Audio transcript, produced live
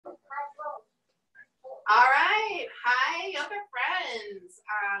Hi, yoga friends.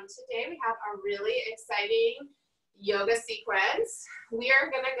 Today we have a really exciting yoga sequence. We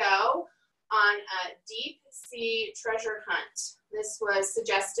are going to go on a deep sea treasure hunt. This was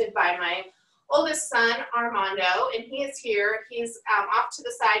suggested by my oldest son, Armando, and he is here. He's off to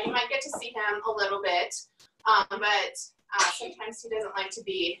the side. You might get to see him a little bit, but sometimes he doesn't like to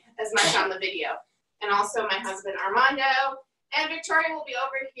be as much on the video. And also my husband, Armando, and Victoria will be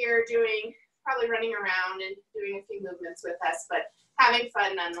over here probably running around and doing a few movements with us, but having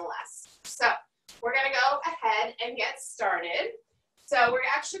fun nonetheless. So we're going to go ahead and get started. So we're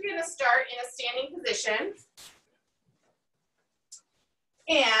actually going to start in a standing position.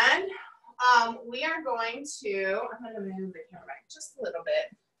 And we are going to, I'm going to move the camera back just a little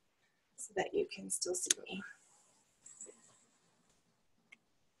bit so that you can still see me.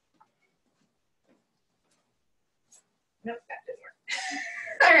 Nope, that didn't work.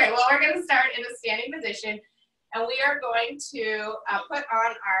 All right, well, we're going to start in a standing position, and we are going to put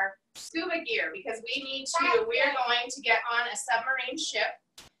on our scuba gear because we are going to get on a submarine ship,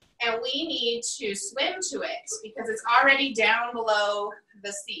 and we need to swim to it because it's already down below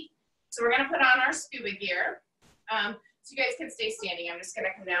the sea. So we're going to put on our scuba gear. So you guys can stay standing. I'm just going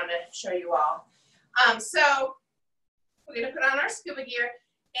to come down to show you all. So we're going to put on our scuba gear,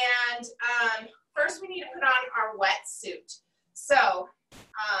 and first we need to put on our wetsuit. So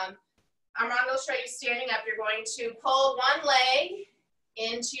Armando will show you standing up. You're going to pull one leg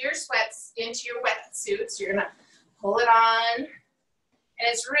into your wetsuit. So you're going to pull it on, and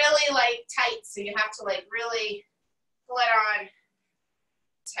it's really like tight. So you have to like really pull it on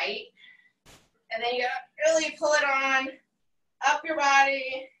tight. And then you gotta really pull it on up your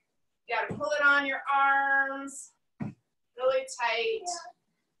body. You gotta pull it on your arms, really tight.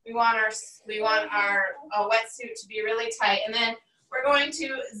 We want our wetsuit to be really tight, and then we're going to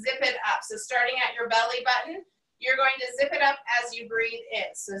zip it up. So starting at your belly button, you're going to zip it up as you breathe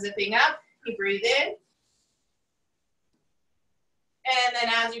in. So zipping up, you breathe in. And then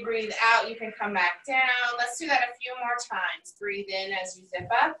as you breathe out, you can come back down. Let's do that a few more times. Breathe in as you zip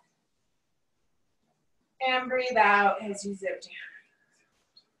up. And breathe out as you zip down.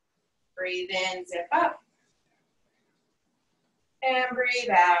 Breathe in, zip up. And breathe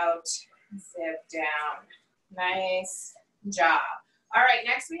out, zip down. Nice job. All right,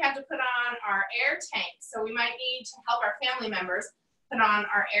 next we have to put on our air tank. So we might need to help our family members put on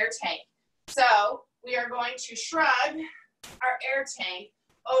our air tank. So we are going to shrug our air tank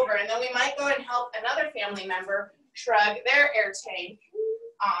over, and then we might go and help another family member shrug their air tank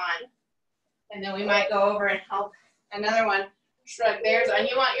on. And then we might go over and help another one shrug theirs on.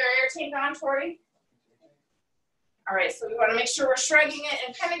 You want your air tank on, Tori? All right, so we want to make sure we're shrugging it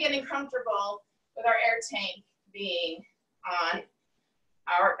and kind of getting comfortable with our air tank being on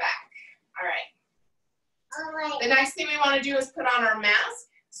our back. All right. The next thing we want to do is put on our mask.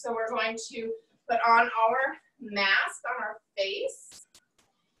 So we're going to put on our mask on our face.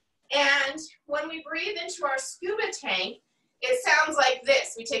 And when we breathe into our scuba tank, it sounds like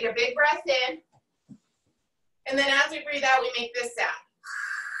this. We take a big breath in, and then as we breathe out, we make this sound.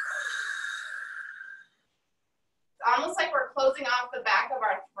 It's almost like we're closing off the back of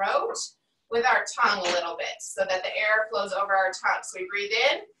our throat with our tongue a little bit so that the air flows over our tongue. So we breathe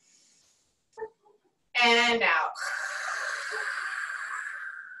in and out.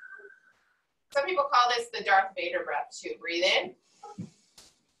 Some people call this the Darth Vader breath too. Breathe in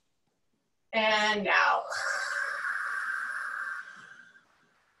and out.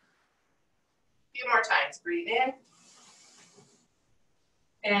 A few more times. Breathe in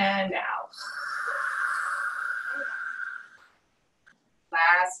and out.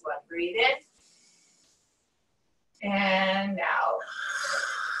 Last one. Breathe in and out.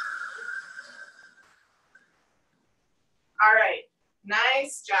 All right.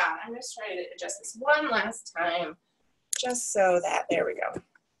 Nice job. I'm just trying to adjust this one last time just so that, there we go.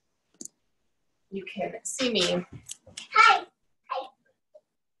 You can see me. Hi.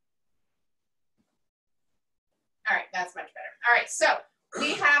 All right, that's much better. All right, so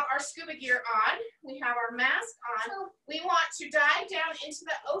we have our scuba gear on. We have our mask on. We want to dive down into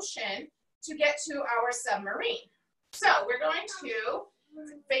the ocean to get to our submarine. So we're going to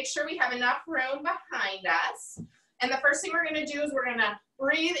make sure we have enough room behind us. And the first thing we're going to do is we're going to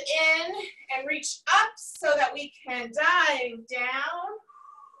breathe in and reach up so that we can dive down.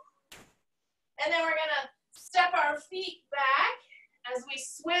 And then we're going to step our feet back as we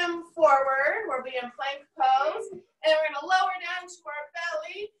swim forward. We'll be in plank pose. And we're going to lower down to our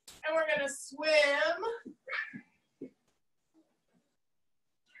belly, and we're going to swim.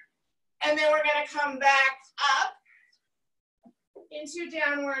 And then we're going to come back up into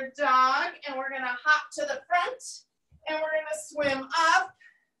downward dog, and we're going to hop to the front And we're gonna swim up.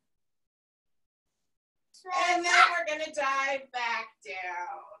 And then we're gonna dive back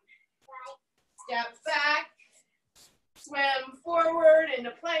down. Step back, swim forward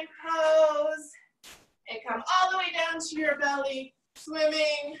into plank pose, and come all the way down to your belly,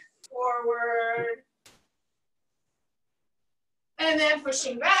 swimming forward. And then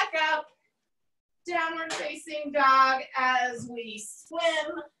pushing back up, downward facing dog as we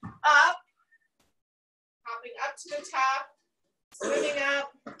swim up, hopping up to the top, swimming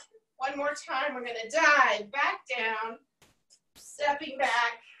up. One more time, we're gonna dive back down, stepping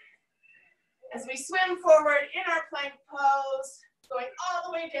back as we swim forward in our plank pose, going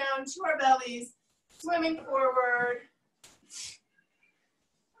all the way down to our bellies, swimming forward.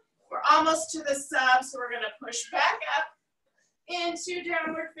 We're almost to the sub, so we're gonna push back up into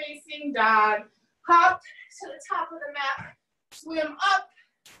downward facing dog, hop to the top of the mat, swim up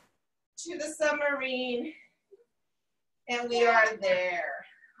to the submarine, and we are there.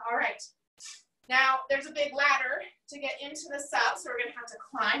 All right, now there's a big ladder to get into the sub, so we're gonna have to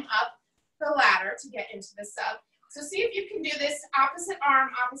climb up the ladder to get into the sub. So see if you can do this opposite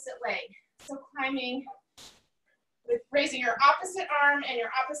arm, opposite leg. So climbing with raising your opposite arm and your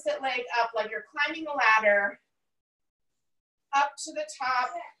opposite leg up like you're climbing a ladder up to the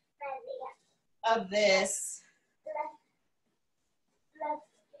top of this.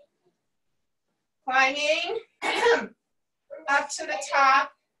 Climbing up to the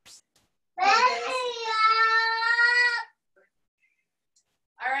top of this.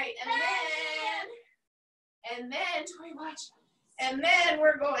 All right, and then, Tori, watch. And then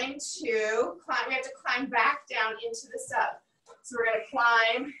we're going to climb, we have to climb back down into the sub. So we're gonna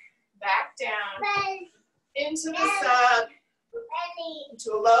climb back down into the sub,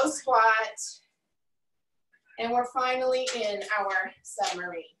 into a low squat, and we're finally in our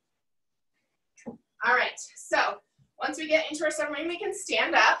submarine. All right, so once we get into our submarine, we can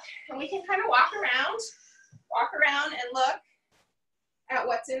stand up and we can kind of walk around and look at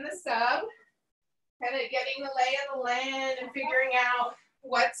what's in the sub, kind of getting the lay of the land and figuring out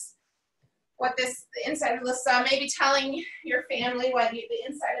what the inside of the sub, maybe telling your family what the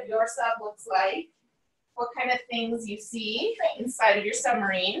inside of your sub looks like, what kind of things you see inside of your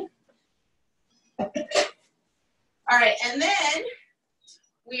submarine. All right, and then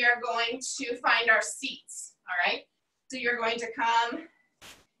we are going to find our seats, all right? So you're going to come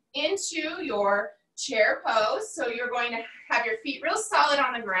into your chair pose. So you're going to have your feet real solid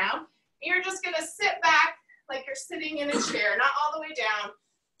on the ground. You're just gonna sit back like you're sitting in a chair, not all the way down,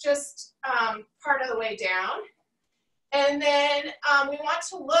 just part of the way down. And then we want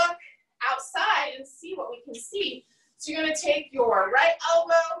to look outside and see what we can see. So you're gonna take your right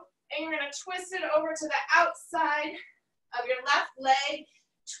elbow and you're gonna twist it over to the outside of your left leg,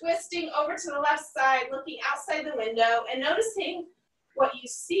 twisting over to the left side, looking outside the window and noticing what you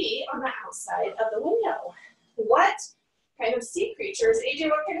see on the outside of the window. What kind of sea creatures, AJ,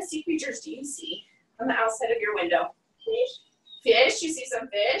 what kind of sea creatures do you see on the outside of your window? Fish. Fish, you see some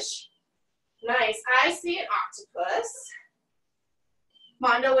fish? Nice, I see an octopus.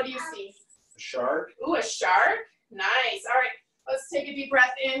 Mondo, what do you see? A shark. Ooh, a shark, nice. All right, let's take a deep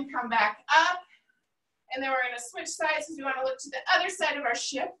breath in, come back up. And then we're gonna switch sides because we wanna look to the other side of our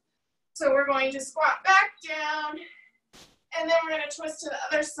ship. So we're going to squat back down. And then we're going to twist to the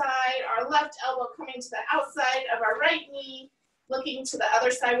other side, our left elbow coming to the outside of our right knee, looking to the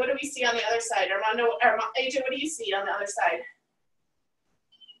other side. What do we see on the other side? Armando, or AJ, what do you see on the other side?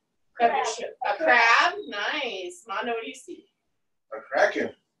 Crab. A crab, nice. Mondo, what do you see? A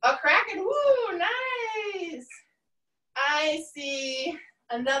kraken. A kraken, woo, nice. I see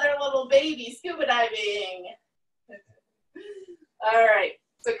another little baby scuba diving. All right,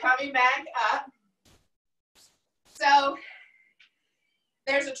 so coming back up. So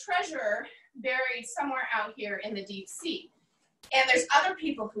there's a treasure buried somewhere out here in the deep sea. And there's other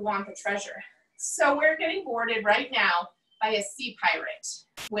people who want the treasure. So we're getting boarded right now by a sea pirate,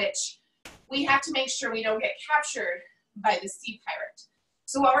 which we have to make sure we don't get captured by the sea pirate.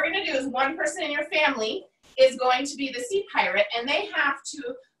 So what we're gonna do is one person in your family is going to be the sea pirate and they have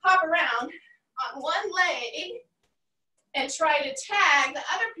to hop around on one leg and try to tag the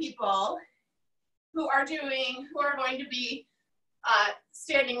other people who are going to be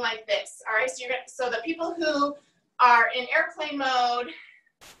standing like this. All right, so the people who are in airplane mode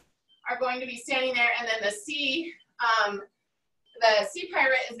are going to be standing there, and then the sea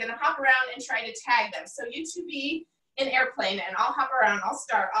pirate is going to hop around and try to tag them. So you two be in airplane, and I'll hop around. I'll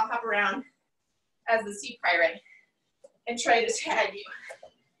hop around as the sea pirate and try to tag you.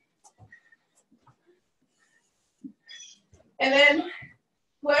 And then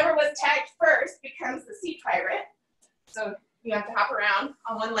whoever was tagged first becomes the sea pirate. So you have to hop around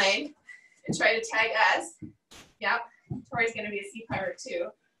on one leg and try to tag us. Yep, Tori's gonna be a sea pirate too.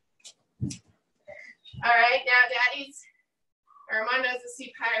 All right, now Daddy's, Armando's a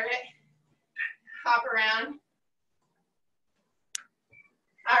sea pirate. Hop around.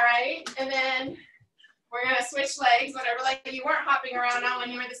 All right, and then we're gonna switch legs, whatever leg you weren't hopping around on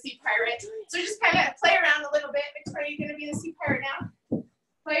when you were the sea pirate. So just kind of play around a little bit. Victoria, you're gonna be the sea pirate now.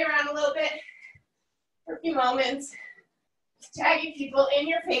 Play around a little bit for a few moments. Tagging people in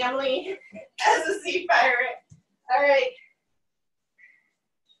your family as a sea pirate. All right.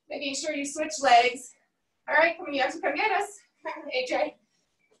 Making sure you switch legs. All right, come on, you have to come get us, AJ.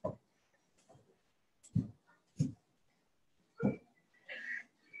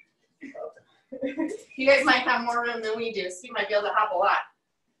 You guys might have more room than we do, so you might be able to hop a lot.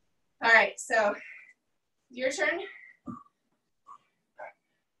 All right, so your turn.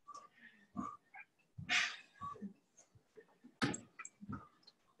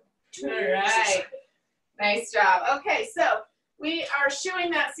 All right, nice job. Okay, so we are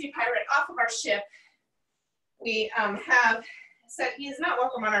shooing that sea pirate off of our ship. We have said he is not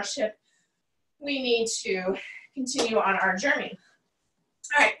welcome on our ship. We need to continue on our journey.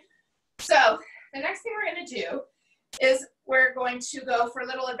 All right, so the next thing we're going to do is we're going to go for a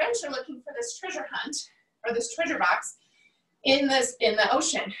little adventure looking for this treasure hunt or this treasure box in the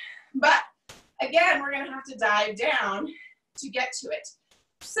ocean. But again, we're going to have to dive down to get to it.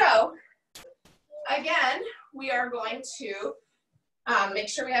 So again, we are going to make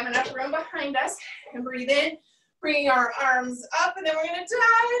sure we have enough room behind us and breathe in, bringing our arms up, and then we're going to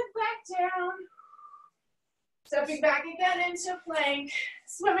dive back down. Stepping back again into plank,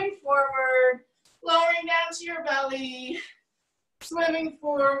 swimming forward, lowering down to your belly, swimming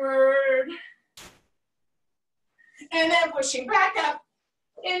forward, and then pushing back up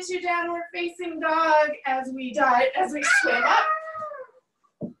into downward facing dog as we swim up.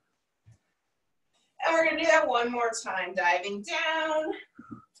 And we're going to do that one more time, diving down,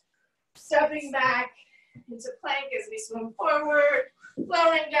 stepping back into plank as we swim forward,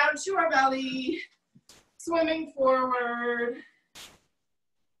 lowering down to our belly, swimming forward.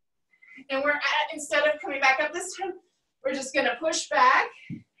 And instead of coming back up this time, we're just going to push back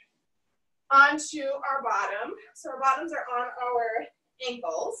onto our bottom. So our bottoms are on our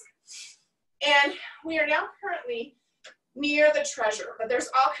ankles. And we are now currently near the treasure, but there's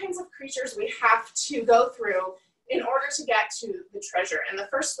all kinds of creatures we have to go through in order to get to the treasure. And the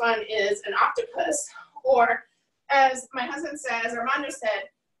first one is an octopus, or as my husband says, Armando said,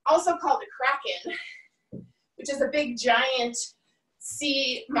 also called a kraken, which is a big giant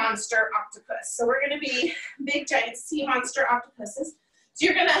sea monster octopus. So we're going to be big giant sea monster octopuses. So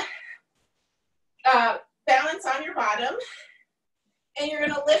you're going to balance on your bottom, and you're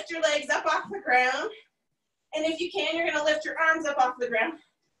going to lift your legs up off the ground. And if you can, you're going to lift your arms up off the ground.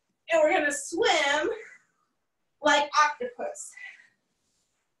 And we're going to swim like octopus.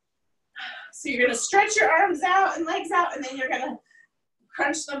 So you're going to stretch your arms out and legs out, and then you're going to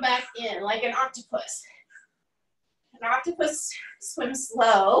crunch them back in like an octopus. An octopus swims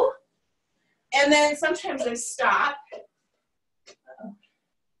slow, and then sometimes they stop.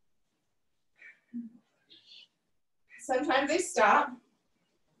 Sometimes they stop.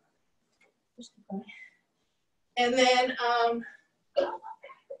 And then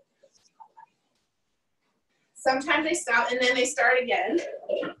sometimes they stop, and then they start again.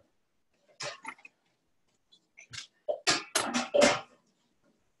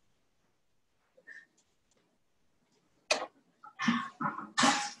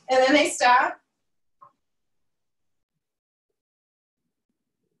 And then they stop.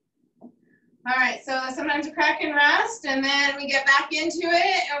 All right, so sometimes we crack and rest, and then we get back into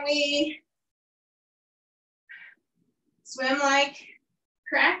it, and we swim like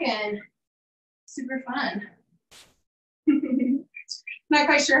kraken. Super fun. Not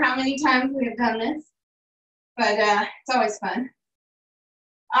quite sure how many times we have done this, but it's always fun.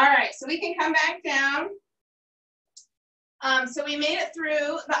 All right, so we can come back down. So we made it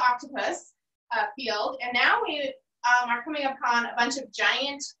through the octopus field, and now we are coming upon a bunch of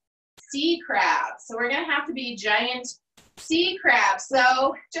giant sea crabs. So we're going to have to be giant sea crabs.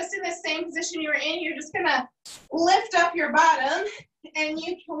 So just in the same position you were in, you're just going to lift up your bottom, and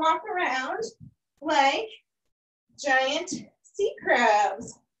you can walk around like giant sea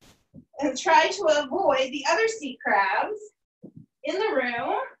crabs. And try to avoid the other sea crabs in the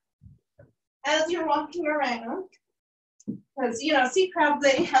room as you're walking around. Because, you know, sea crabs,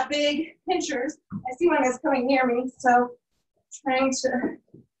 they have big pinchers. I see one that's coming near me, so trying to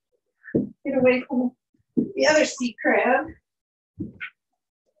get away from the other sea crab.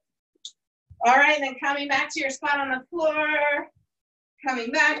 All right, then coming back to your spot on the floor,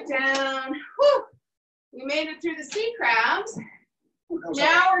 coming back down. Whew. We made it through the sea crabs.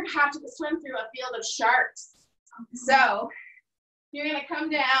 Now we're gonna have to swim through a field of sharks. So you're gonna come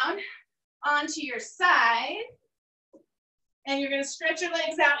down onto your side, and you're gonna stretch your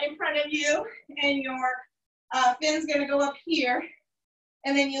legs out in front of you, and your fin's gonna go up here.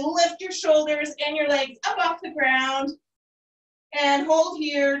 And then you lift your shoulders and your legs up off the ground and hold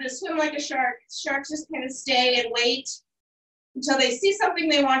here to swim like a shark. Sharks just kind of stay and wait until they see something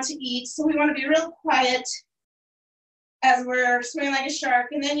they want to eat. So we want to be real quiet as we're swimming like a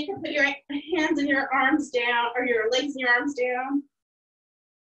shark. And then you can put your hands and your arms down, or your legs and your arms down.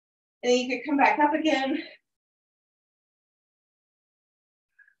 And then you can come back up again.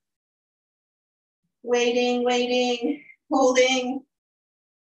 Waiting, waiting, holding.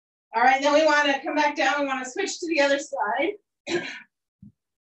 All right, then we want to come back down. We want to switch to the other side.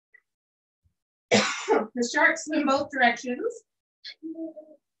 The sharks swim both directions.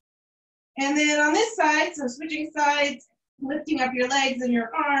 And then on this side, so switching sides, lifting up your legs and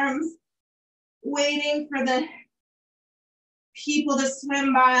your arms, waiting for the people to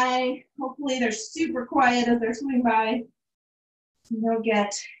swim by. Hopefully they're super quiet as they're swimming by. So they'll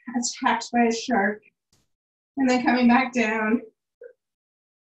get attacked by a shark. And then coming back down,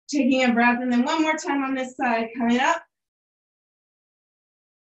 taking a breath, and then one more time on this side, coming up.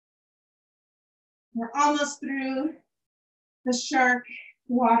 We're almost through the shark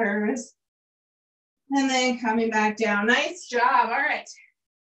waters. And then coming back down. Nice job. All right.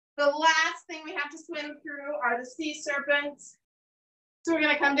 The last thing we have to swim through are the sea serpents. So we're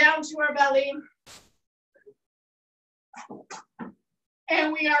going to come down to our belly.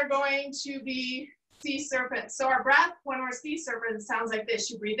 And we are going to be sea serpents. So our breath, when we're sea serpents, sounds like this.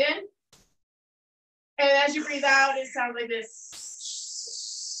 You breathe in. And as you breathe out, it sounds like this.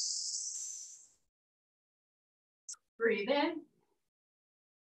 Breathe in.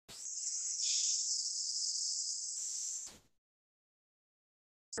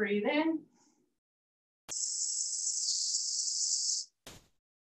 Breathe in.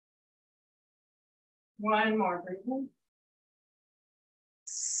 One more, breathe in.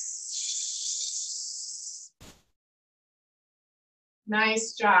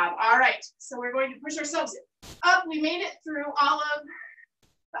 Nice job. All right, so we're going to push ourselves up. We made it through all of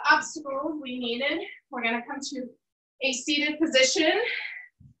the obstacles we needed. We're going to come to a seated position.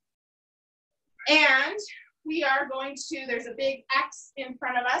 And we are going to, there's a big X in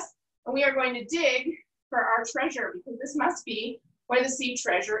front of us, and we are going to dig for our treasure, because this must be where the sea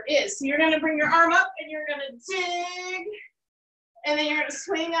treasure is. So you're going to bring your arm up and you're going to dig, and then you're going to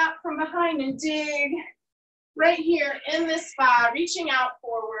swing up from behind and dig right here in this spot, reaching out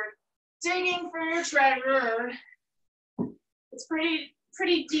forward, digging for your treasure. It's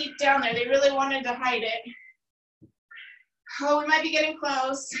pretty deep down there. They really wanted to hide it. Oh, we might be getting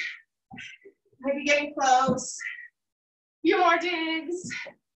close. Might be getting close. Few more digs.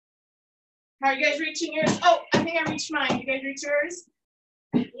 How are you guys reaching yours? Oh, I think I reached mine. You guys reach yours?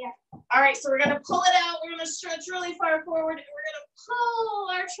 Yeah. All right, so we're gonna pull it out. We're gonna stretch really far forward, and we're gonna pull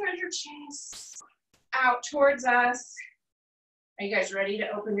our treasure chest out towards us. Are you guys ready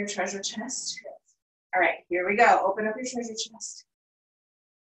to open your treasure chest? All right, here we go. Open up your treasure chest.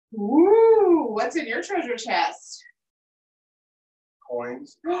 Ooh, what's in your treasure chest?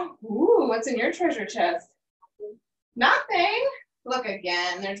 Coins. Ooh, what's in your treasure chest? Nothing. Look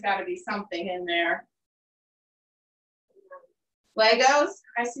again. There's got to be something in there. Legos?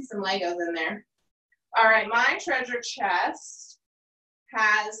 I see some Legos in there. All right, my treasure chest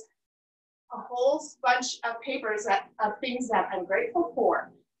has a whole bunch of papers of things that I'm grateful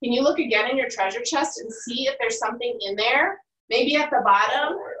for. Can you look again in your treasure chest and see if there's something in there? Maybe at the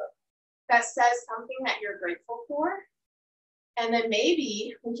bottom that says something that you're grateful for. And then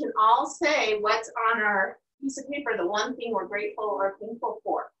maybe we can all say what's on our piece of paper, the one thing we're grateful or thankful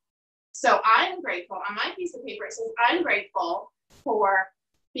for. So I'm grateful, on my piece of paper, it says I'm grateful for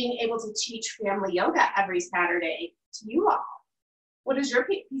being able to teach family yoga every Saturday to you all. What does your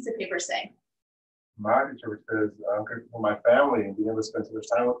piece of paper say? My picture says I'm grateful for my family and being able to spend so much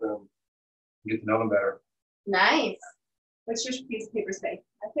time with them and get to know them better. Nice. What's your piece of paper say?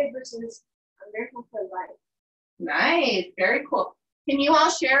 My paper says I'm grateful for life. Nice, very cool. Can you all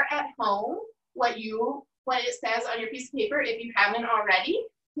share at home what it says on your piece of paper? If you haven't already,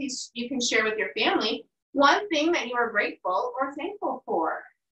 please, you can share with your family one thing that you are grateful or thankful for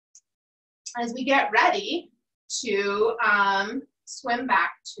as we get ready to swim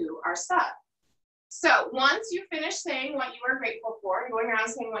back to our sub. So once you finish saying what you are grateful for, going around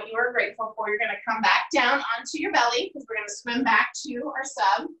saying what you are grateful for, you're going to come back down onto your belly because we're going to swim back to our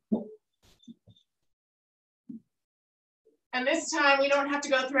sub. And this time we don't have to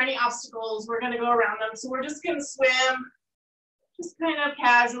go through any obstacles. We're gonna go around them. So we're just gonna swim, just kind of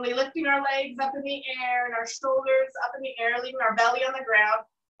casually lifting our legs up in the air and our shoulders up in the air, leaving our belly on the ground.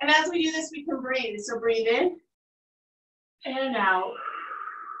 And as we do this, we can breathe. So breathe in and out.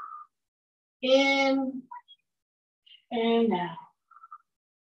 In and out.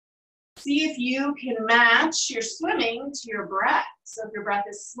 See if you can match your swimming to your breath. So if your breath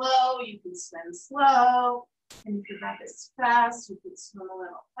is slow, you can swim slow. And if your breath is fast, you can swim a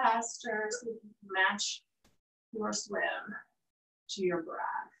little faster. So you can match your swim to your breath.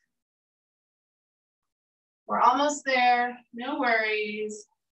 We're almost there, no worries.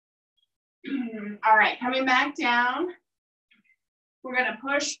 All right, coming back down. We're gonna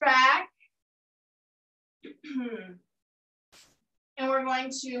push back. And we're going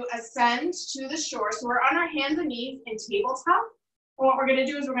to ascend to the shore. So we're on our hands and knees in tabletop. And what we're gonna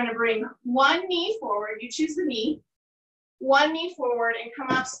do is we're gonna bring one knee forward. You choose the knee. One knee forward and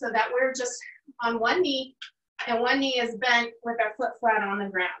come up so that we're just on one knee and one knee is bent with our foot flat on the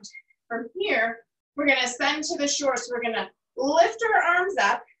ground. From here, we're gonna ascend to the shore. So we're gonna lift our arms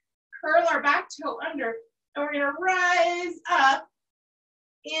up, curl our back toe under, and we're gonna rise up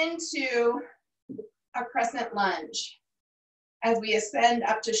into a crescent lunge as we ascend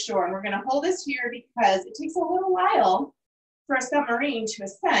up to shore. And we're gonna hold this here because it takes a little while for a submarine to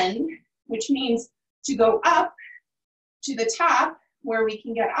ascend, which means to go up to the top where we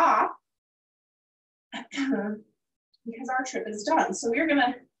can get off because our trip is done. So we're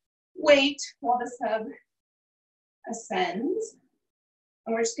gonna wait while the sub ascends.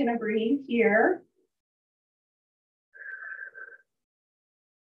 And we're just gonna breathe here.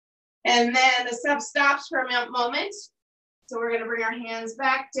 And then the sub stops for a moment. So we're gonna bring our hands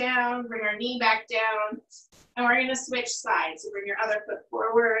back down, bring our knee back down, and we're gonna switch sides. So bring your other foot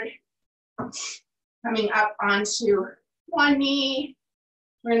forward, coming up onto one knee.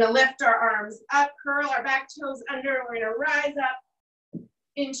 We're gonna lift our arms up, curl our back toes under. We're gonna rise up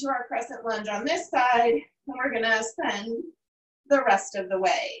into our crescent lunge on this side, and we're gonna ascend the rest of the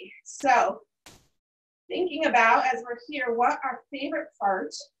way. So thinking about, as we're here, what our favorite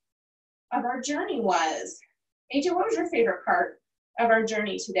part of our journey was. AJ, what was your favorite part of our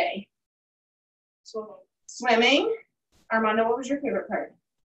journey today? Swimming. Swimming. Armando, what was your favorite part?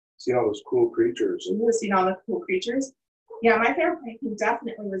 See all those cool creatures. You were seeing all the cool creatures. Yeah, my favorite part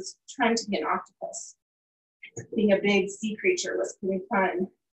definitely was trying to be an octopus. Being a big sea creature was pretty fun.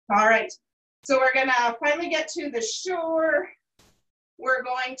 All right, so we're gonna finally get to the shore. We're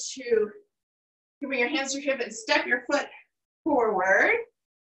going to bring your hands to your hip and step your foot forward.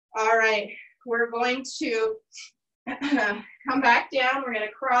 All right, we're going to come back down. We're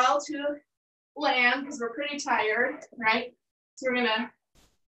gonna crawl to land because we're pretty tired, right? So we're gonna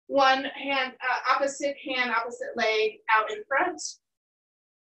one hand, opposite leg out in front.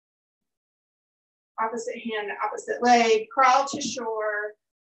 Opposite hand, opposite leg, crawl to shore.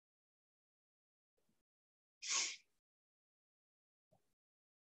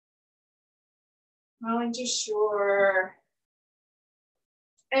 Crawling to shore.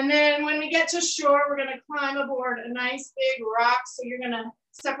 And then when we get to shore, we're gonna climb aboard a nice big rock. So you're gonna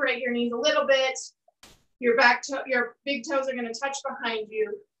separate your knees a little bit. Your big toes are gonna touch behind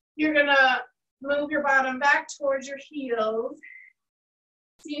you. You're gonna move your bottom back towards your heels.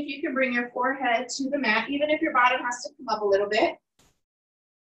 See if you can bring your forehead to the mat, even if your bottom has to come up a little bit.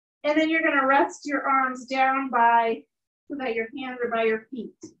 And then you're gonna rest your arms down so that your hands are by your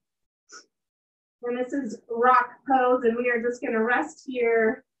feet. And this is rock pose, and we are just gonna rest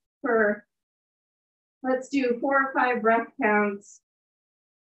here for, let's do 4 or 5 breath counts.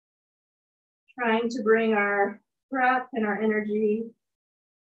 Trying to bring our breath and our energy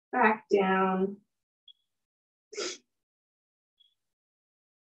back down.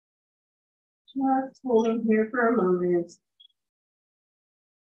 Just holding here for a moment.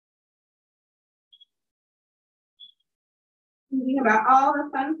 Thinking about all the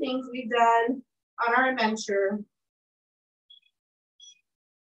fun things we've done on our adventure.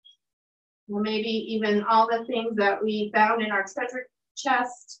 Or maybe even all the things that we found in our treasure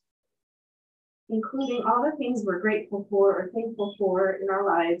chest, including all the things we're grateful for or thankful for in our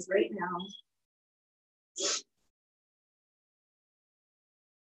lives right now.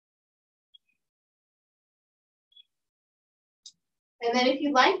 And then if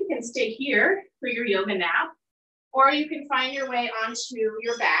you'd like, you can stay here for your yoga nap, or you can find your way onto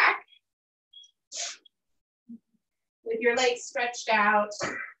your back with your legs stretched out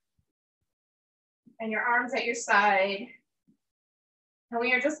and your arms at your side. And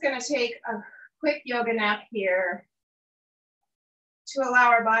we are just gonna take a quick yoga nap here to allow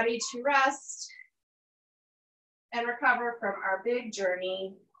our body to rest and recover from our big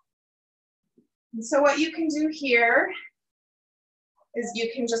journey. And so what you can do here is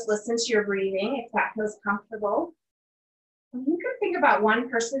you can just listen to your breathing if that feels comfortable. And you can think about one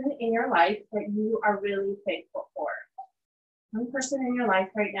person in your life that you are really thankful for. One person in your life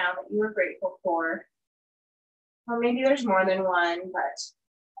right now that you are grateful for. Or maybe there's more than one, but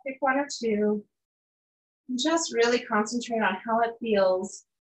pick one or two. And just really concentrate on how it feels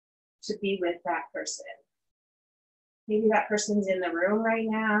to be with that person. Maybe that person's in the room right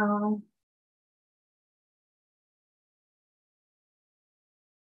now.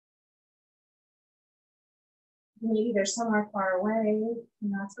 Maybe they're somewhere far away,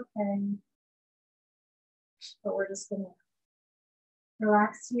 and that's okay. But we're just gonna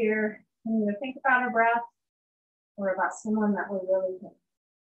relax here and either think about our breath or about someone that we're really thankful.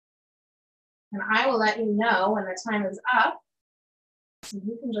 And I will let you know when the time is up, so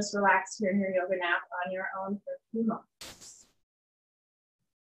you can just relax here in your yoga nap on your own for a few moments.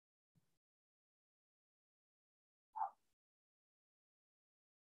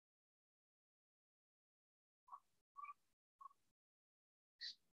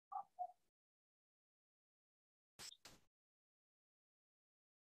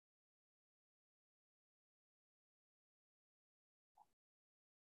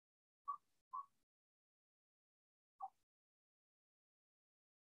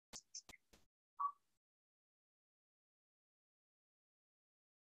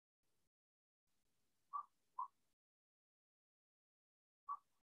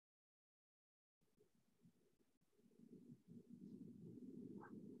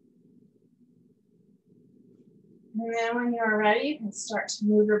 And then when you're ready, you can start to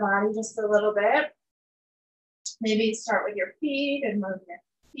move your body just a little bit. Maybe start with your feet and move your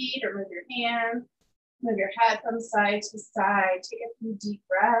feet or move your hands. Move your head from side to side. Take a few deep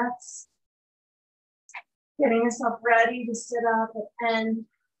breaths. Getting yourself ready to sit up and end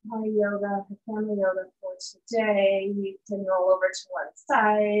my yoga, the family yoga for today. You can roll over to one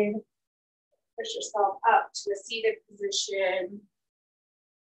side. Push yourself up to a seated position.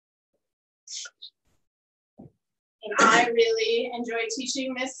 And I really enjoy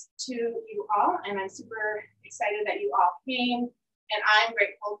teaching this to you all, and I'm super excited that you all came, and I'm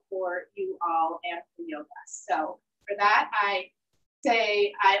grateful for you all and for yoga. So for that, I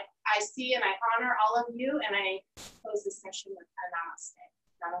say I see and I honor all of you, and I close this session with a namaste.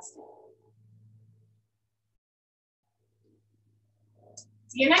 Namaste.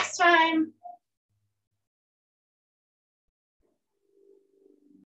 See you next time.